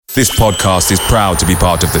This podcast is proud to be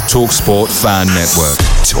part of the talkSPORT Fan Network.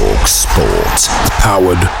 talkSPORT.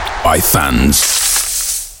 Powered by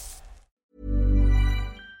fans.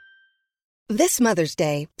 This Mother's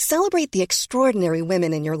Day, celebrate the extraordinary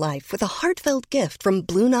women in your life with a heartfelt gift from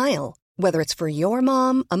Blue Nile. Whether it's for your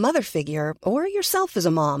mom, a mother figure, or yourself as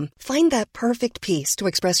a mom, find that perfect piece to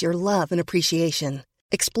express your love and appreciation.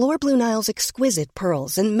 Explore Blue Nile's exquisite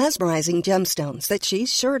pearls and mesmerizing gemstones that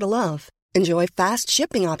she's sure to love. Enjoy fast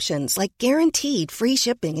shipping options like guaranteed free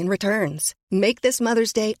shipping and returns. Make this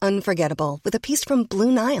Mother's Day unforgettable with a piece from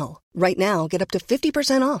Blue Nile. Right now, get up to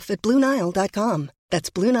 50% off at BlueNile.com. That's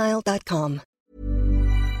BlueNile.com.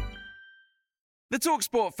 The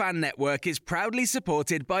talkSPORT Fan Network is proudly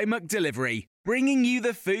supported by McDelivery, bringing you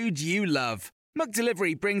the food you love.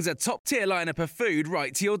 McDelivery brings a top-tier lineup of food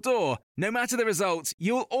right to your door. No matter the result,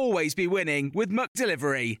 you'll always be winning with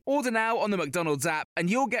McDelivery. Order now on the McDonald's app and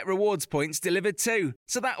you'll get rewards points delivered too.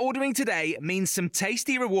 So that ordering today means some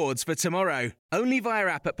tasty rewards for tomorrow. Only via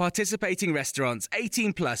app at participating restaurants.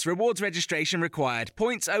 18 plus. Rewards registration required.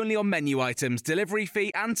 Points only on menu items. Delivery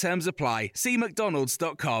fee and terms apply. See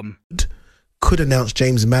mcdonalds.com. Could announce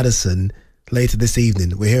James Maddison later this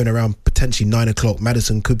evening. We're hearing around potentially 9 o'clock.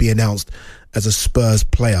 Maddison could be announced as a Spurs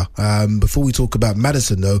player. Before we talk about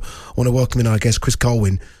Maddison, though, I want to welcome in our guest Chris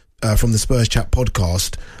Colwyn from the Spurs Chat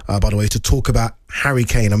podcast, by the way, to talk about Harry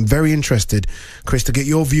Kane. I'm very interested, Chris, to get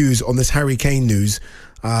your views on this Harry Kane news.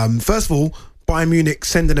 First of all, Bayern Munich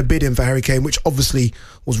sending a bid in for Harry Kane, which obviously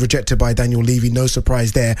was rejected by Daniel Levy. No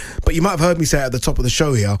surprise there. But you might have heard me say at the top of the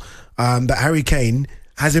show here that Harry Kane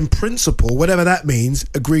has, in principle, whatever that means,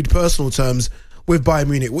 agreed personal terms with Bayern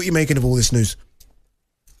Munich. What are you making of all this news?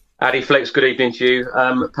 Addy Flex, good evening to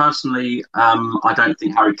you. Personally, I don't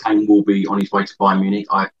think Harry Kane will be on his way to Bayern Munich.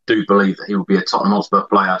 I do believe that he will be a Tottenham Hotspur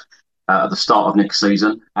player at the start of next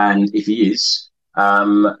season. And if he is,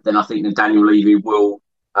 then I think that Daniel Levy will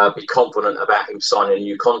be confident about him signing a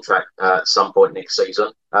new contract at some point next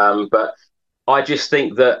season. But I just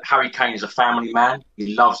think that Harry Kane is a family man.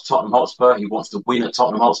 He loves Tottenham Hotspur. He wants to win at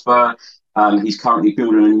Tottenham Hotspur. He's currently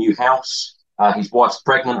building a new house. His wife's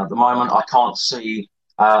pregnant at the moment. I can't see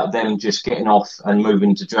them just getting off and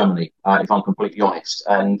moving to Germany, if I'm completely honest.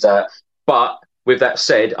 But with that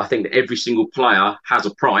said, I think that every single player has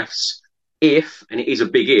a price. If, and it is a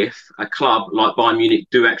big if, a club like Bayern Munich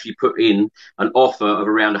do actually put in an offer of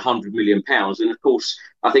around £100 million, and of course,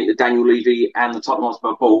 I think that Daniel Levy and the Tottenham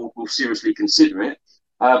Hotspur board will seriously consider it,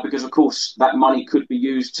 because of course that money could be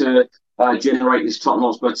used to generate this Tottenham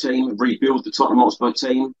Hotspur team, rebuild the Tottenham Hotspur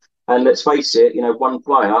team. And let's face it, one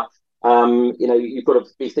player, you've got to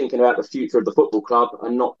be thinking about the future of the football club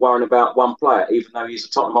and not worrying about one player, even though he's a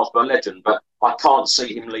Tottenham Hotspur legend. But I can't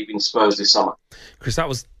see him leaving Spurs this summer. Chris, that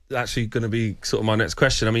was actually going to be sort of my next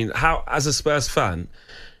question. I mean, how, as a Spurs fan,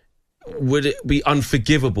 would it be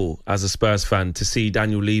unforgivable as a Spurs fan to see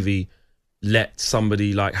Daniel Levy let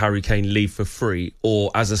somebody like Harry Kane leave for free?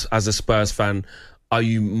 Or as a Spurs fan, are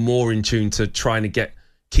you more in tune to trying to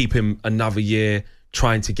keep him another year,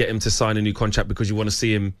 trying to get him to sign a new contract because you want to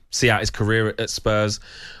see him see out his career at Spurs?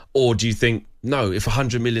 Or do you think, no, if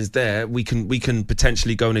 100 million's there, we can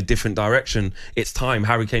potentially go in a different direction? It's time.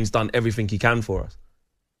 Harry Kane's done everything he can for us.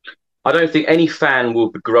 I don't think any fan will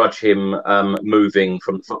begrudge him moving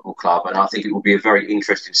from the football club, and I think it will be a very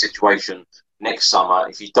interesting situation next summer.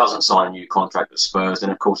 If he doesn't sign a new contract at Spurs, then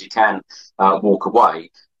of course he can walk away.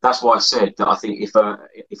 That's why I said that I think if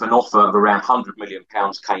an offer of around £100 million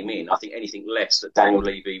came in, I think anything less that Daniel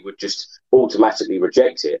Levy would just automatically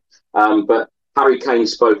reject it. But Harry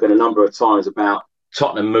Kane's spoken a number of times about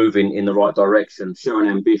Tottenham moving in the right direction, showing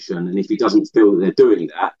ambition, and if he doesn't feel that they're doing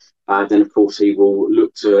that, then of course he will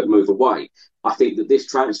look to move away. I think that this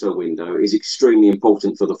transfer window is extremely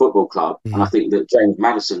important for the football club, and I think that James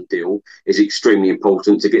Maddison deal is extremely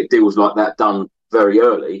important to get deals like that done very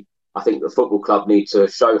early. I think the football club need to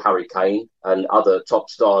show Harry Kane and other top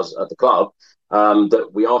stars at the club that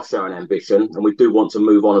we are showing ambition and we do want to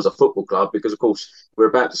move on as a football club, because of course we're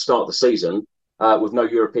about to start the season with no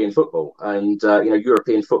European football, and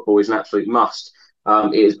European football is an absolute must.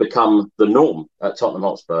 It has become the norm at Tottenham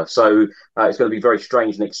Hotspur, so it's going to be very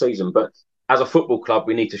strange next season. But as a football club,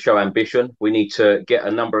 we need to show ambition. We need to get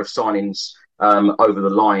a number of signings over the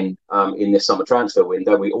line in this summer transfer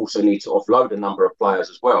window. We also need to offload a number of players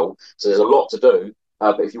as well. So there's a lot to do.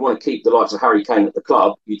 But if you want to keep the likes of Harry Kane at the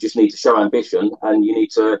club, you just need to show ambition, and you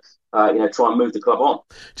need to try and move the club on.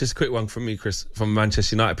 Just a quick one from me, Chris, from a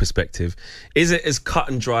Manchester United perspective. Is it as cut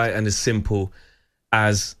and dry and as simple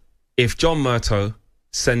as if John Murtough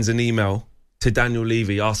sends an email to Daniel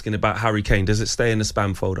Levy asking about Harry Kane, does it stay in the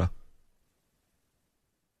spam folder?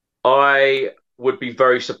 I would be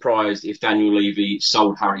very surprised if Daniel Levy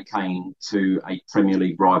sold Harry Kane to a Premier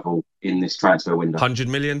League rival in this transfer window. 100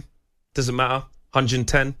 million? Doesn't matter.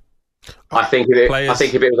 110? I think if it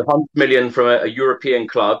was 100 million from a European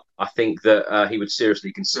club, I think that he would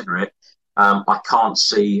seriously consider it. I can't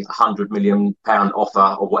see £100 million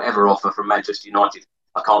offer or whatever offer from Manchester United.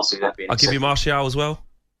 I can't see that being I'll accepted. give you Martial as well.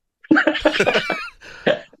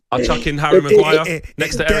 I'll chuck in Harry Maguire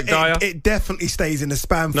next to Eric Dyer. It definitely stays in the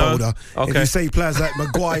spam folder. Okay. If you say players like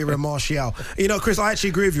Maguire and Martial. You know, Chris, I actually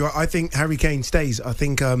agree with you. I think Harry Kane stays. I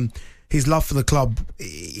think his love for the club,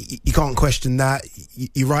 you can't question that.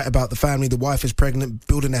 You're right about the family. The wife is pregnant,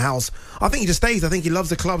 building a house. I think he just stays. I think he loves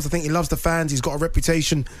the clubs. I think he loves the fans. He's got a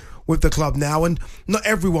reputation with the club now. And not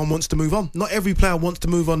everyone wants to move on. Not every player wants to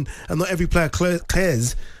move on. And not every player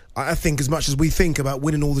cares, I think, as much as we think about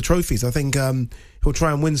winning all the trophies. I think he'll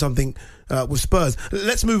try and win something with Spurs.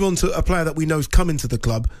 Let's move on to a player that we know is coming to the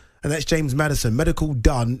club, and that's James Maddison. Medical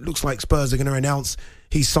done. Looks like Spurs are going to announce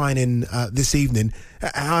he's signing this evening.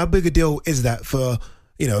 How big a deal is that for,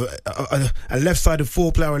 you know, a left-sided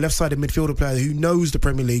forward player, a left-sided midfielder player who knows the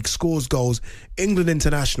Premier League, scores goals, England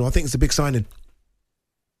international? I think it's a big signing.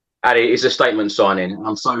 Addy, it's a statement signing.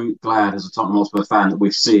 I'm so glad as a Tottenham Hotspur fan that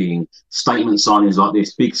we're seeing statement signings like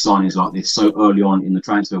this, big signings like this so early on in the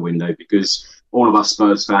transfer window, because all of us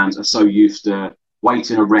Spurs fans are so used to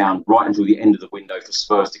waiting around right until the end of the window for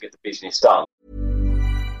Spurs to get the business done.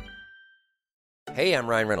 Hey, I'm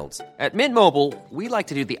Ryan Reynolds. At Mint Mobile, we like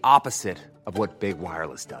to do the opposite of what Big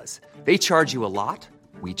Wireless does. They charge you a lot.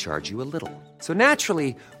 We charge you a little. So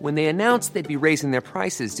naturally, when they announced they'd be raising their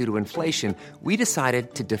prices due to inflation, we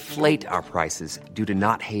decided to deflate our prices due to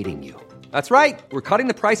not hating you. That's right. We're cutting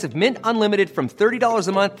the price of Mint Unlimited from $30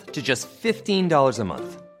 a month to just $15 a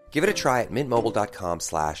month. Give it a try at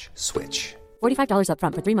mintmobile.com/switch. $45 up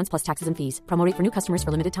front for 3 months plus taxes and fees. Promo rate for new customers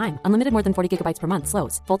for limited time. Unlimited more than 40 gigabytes per month.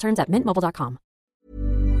 Slows full terms at mintmobile.com.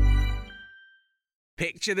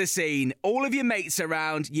 Picture the scene. All of your mates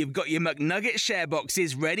around, you've got your McNugget share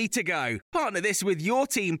boxes ready to go. Partner this with your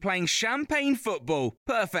team playing champagne football.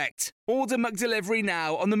 Perfect. Order McDelivery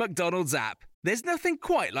now on the McDonald's app. There's nothing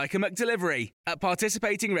quite like a McDelivery. At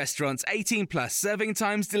participating restaurants, 18 plus, serving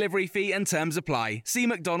times, delivery fee and terms apply. See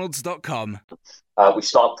mcdonalds.com. We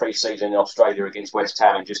start pre-season in Australia against West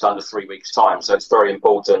Ham in just under 3 weeks' time. So it's very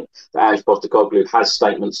important that Ange Postecoglou has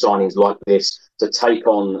statement signings like this to take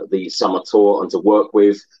on the summer tour and to work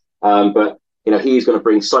with. But, you know, he's going to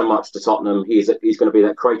bring so much to Tottenham. He's going to be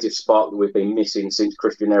that creative spark that we've been missing since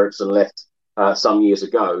Christian Eriksen left some years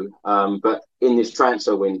ago. But in this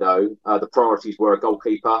transfer window, the priorities were a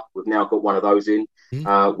goalkeeper. We've now got one of those in.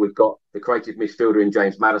 We've got the creative midfielder in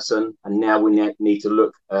James Maddison, and now we need to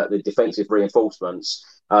look at the defensive reinforcements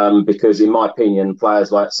because, in my opinion,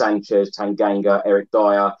 players like Sanchez, Tanganga, Eric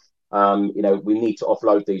Dyer, we need to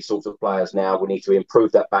offload these sorts of players now. We need to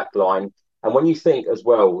improve that back line. And when you think as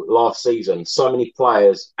well, last season, so many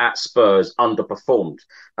players at Spurs underperformed.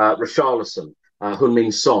 Richarlison,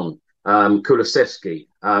 Heung-min Son, Kulusevski,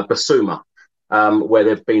 Basuma, where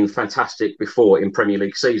they've been fantastic before in Premier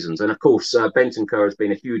League seasons. And of course, Bentancur has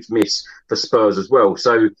been a huge miss for Spurs as well.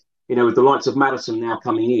 So, you know, with the likes of Maddison now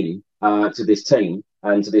coming in to this team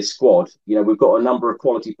and to this squad, you know, we've got a number of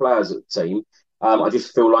quality players at the team. I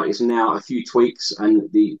just feel like it's now a few tweaks and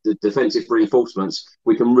the defensive reinforcements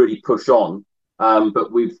we can really push on.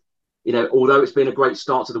 But we've, you know, although it's been a great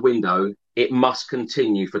start to the window, it must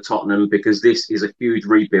continue for Tottenham because this is a huge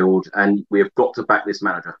rebuild and we have got to back this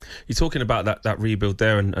manager. You're talking about that rebuild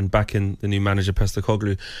there and backing the new manager,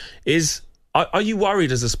 Postecoglou. Are you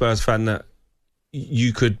worried as a Spurs fan that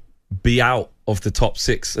you could be out of the top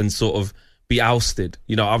six and sort of be ousted?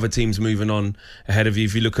 You know, other teams moving on ahead of you.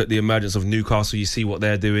 If you look at the emergence of Newcastle, you see what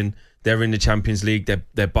they're doing. They're in the Champions League.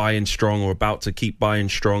 They're buying strong or about to keep buying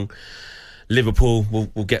strong. Liverpool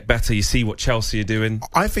will get better. You see what Chelsea are doing.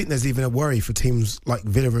 I think there's even a worry for teams like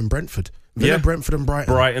Villa and Brentford. Brentford and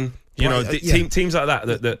Brighton. You know, teams like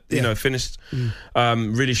that you know, finished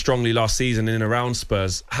really strongly last season in and around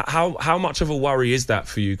Spurs. How much of a worry is that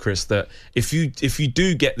for you, Chris, that if you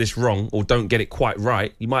do get this wrong or don't get it quite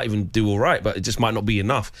right, you might even do all right, but it just might not be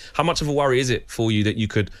enough? How much of a worry is it for you that you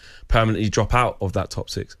could permanently drop out of that top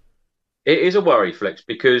six? It is a worry, Flex,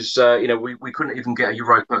 because we couldn't even get a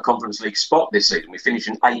Europa Conference League spot this season. We finished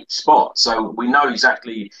in 8th spot. So we know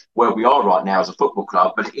exactly where we are right now as a football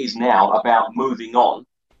club, but it is now about moving on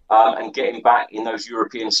and getting back in those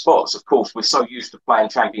European spots. Of course, we're so used to playing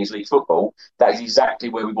Champions League football. That is exactly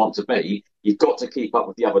where we want to be. You've got to keep up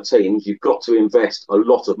with the other teams. You've got to invest a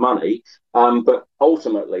lot of money. But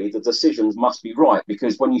ultimately, the decisions must be right,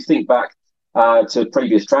 because when you think back to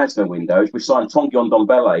previous transfer windows, we signed Tongion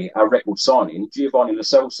Ndombele, our record signing, Giovanni Lo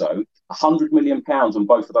Celso, £100 million on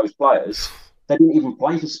both of those players. They didn't even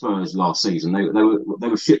play for Spurs last season. They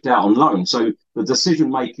were shipped out on loan. So the decision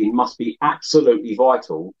making must be absolutely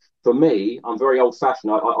vital. For me, I'm very old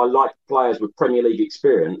fashioned. I like players with Premier League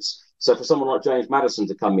experience. So for someone like James Maddison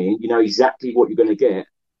to come in, you know exactly what you're going to get.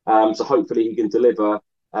 So hopefully he can deliver,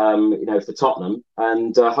 for Tottenham,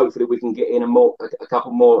 and hopefully we can get in a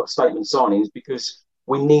couple more statement signings, because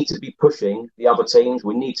we need to be pushing the other teams.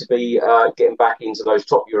 We need to be getting back into those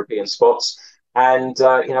top European spots. And,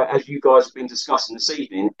 as you guys have been discussing this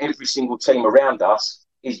evening, every single team around us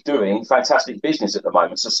is doing fantastic business at the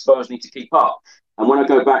moment. So Spurs need to keep up. And when I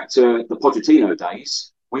go back to the Pochettino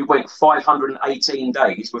days, we went 518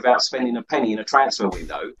 days without spending a penny in a transfer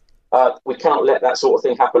window. We can't let that sort of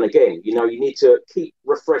thing happen again. You need to keep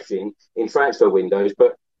refreshing in transfer windows.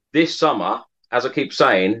 But this summer, as I keep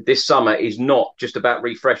saying, this summer is not just about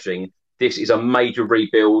refreshing. This is a major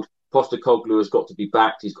rebuild. Postecoglou has got to be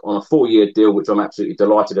backed. He's on a 4-year deal, which I'm absolutely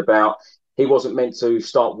delighted about. He wasn't meant to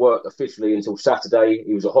start work officially until Saturday.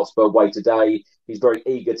 He was at Hotspur away today. He's very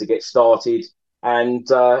eager to get started. And,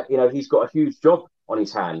 he's got a huge job on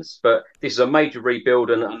his hands. But this is a major rebuild,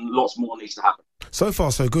 and lots more needs to happen. So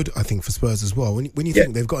far, so good, I think, for Spurs as well. When you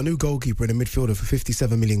think they've got a new goalkeeper and a midfielder for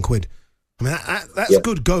 57 million quid. I mean, that's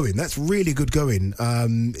good going. That's really good going,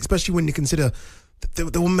 especially when you consider they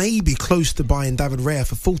were maybe close to buying David Raya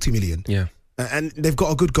for 40 million. Yeah. And they've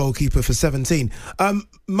got a good goalkeeper for 17.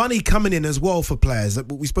 Money coming in as well for players.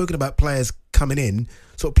 We've spoken about players coming in.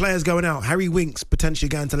 So players going out. Harry Winks potentially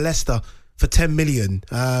going to Leicester for 10 million.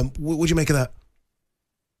 What do you make of that?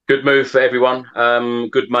 Good move for everyone.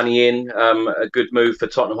 Good money in. A good move for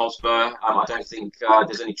Tottenham Hotspur. I don't think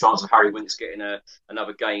there's any chance of Harry Winks getting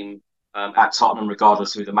another game at Tottenham,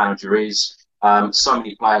 regardless who the manager is. So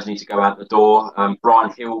many players need to go out the door.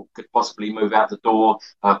 Brian Hill could possibly move out the door.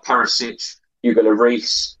 Perisic, Hugo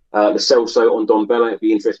Lloris, Lo Celso on Ndombele. It'd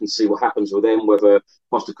be interesting to see what happens with them, whether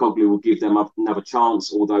Postecoglou will give them another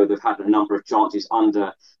chance, although they've had a number of chances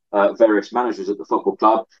under various managers at the football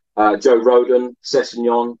club. Joe Rodon,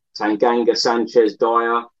 Sessegnon, Tanganga, Sanchez,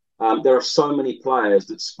 Dyer. There are so many players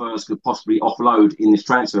that Spurs could possibly offload in this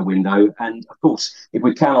transfer window. And, of course, if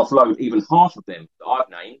we can offload even half of them that I've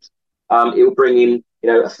named, it will bring in,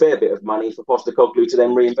 a fair bit of money for Postecoglou to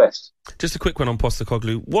then reinvest. Just a quick one on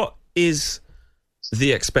Postecoglou. What is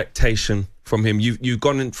the expectation from him? You've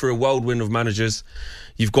gone in for a whirlwind of managers.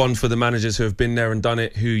 You've gone for the managers who have been there and done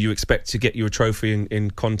it, who you expect to get you a trophy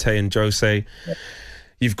in Conte and Jose. Yeah.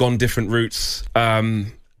 You've gone different routes.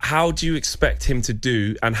 How do you expect him to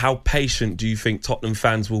do, and how patient do you think Tottenham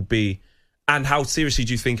fans will be? And how seriously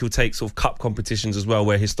do you think he'll take sort of cup competitions as well,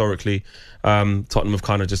 where historically Tottenham have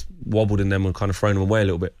kind of just wobbled in them and kind of thrown them away a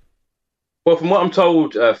little bit? Well, from what I'm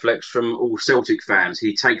told, Flex, from all Celtic fans,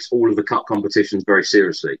 he takes all of the cup competitions very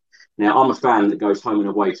seriously. Now, I'm a fan that goes home and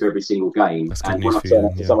away to every single game. That's good and news when for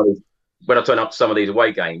you, when I turn up to some of these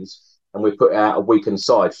away games, and we put out a weakened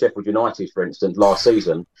side, Sheffield United, for instance, last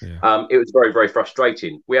season, it was very, very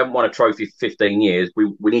frustrating. We haven't won a trophy for 15 years.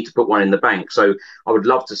 We need to put one in the bank. So I would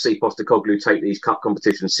love to see Postecoglou take these cup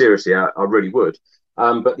competitions seriously. I really would.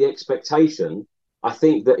 But the expectation, I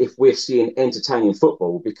think that if we're seeing entertaining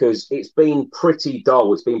football, because it's been pretty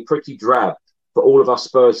dull, it's been pretty drab for all of us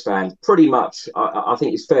Spurs fans, pretty much, I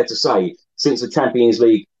think it's fair to say, since the Champions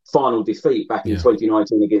League final defeat back in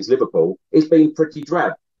 2019 against Liverpool, it's been pretty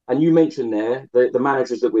drab. And you mentioned there the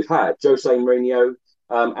managers that we've had, Jose Mourinho,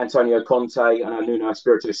 Antonio Conte, and Nuno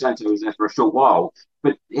Espirito Santo was there for a short while,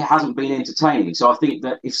 but it hasn't been entertaining. So I think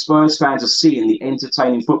that if Spurs fans are seeing the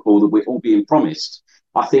entertaining football that we're all being promised,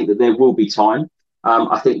 I think that there will be time.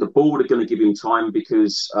 I think the board are going to give him time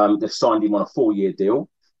because they've signed him on a 4-year deal.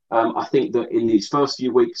 I think that in these first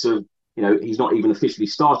few weeks of, he's not even officially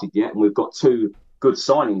started yet, and we've got 2 good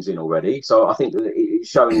signings in already. So I think that it's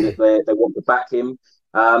showing that they want to back him.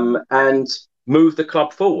 And move the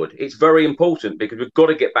club forward. It's very important because we've got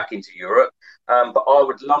to get back into Europe. But I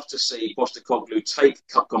would love to see Postecoglou take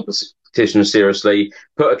cup competition seriously,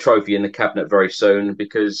 put a trophy in the cabinet very soon,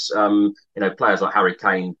 because players like Harry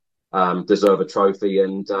Kane deserve a trophy,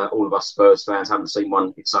 and all of us Spurs fans haven't seen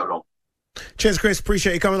one in so long. Cheers, Chris.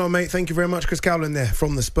 Appreciate you coming on, mate. Thank you very much. Chris Cowlin there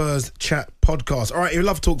from the Spurs Chat podcast. All right, if you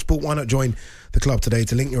love TalkSport, why not join the club today?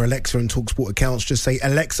 To link your Alexa and TalkSport accounts, just say,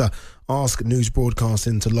 Alexa, ask News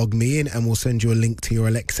Broadcasting to log me in, and we'll send you a link to your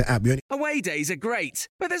Alexa app. Away days are great,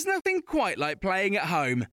 but there's nothing quite like playing at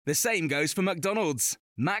home. The same goes for McDonald's.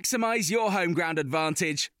 Maximise your home ground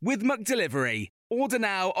advantage with McDelivery. Order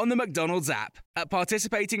now on the McDonald's app. At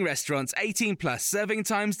participating restaurants, 18 plus serving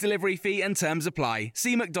times, delivery fee and terms apply.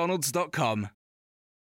 See mcdonalds.com.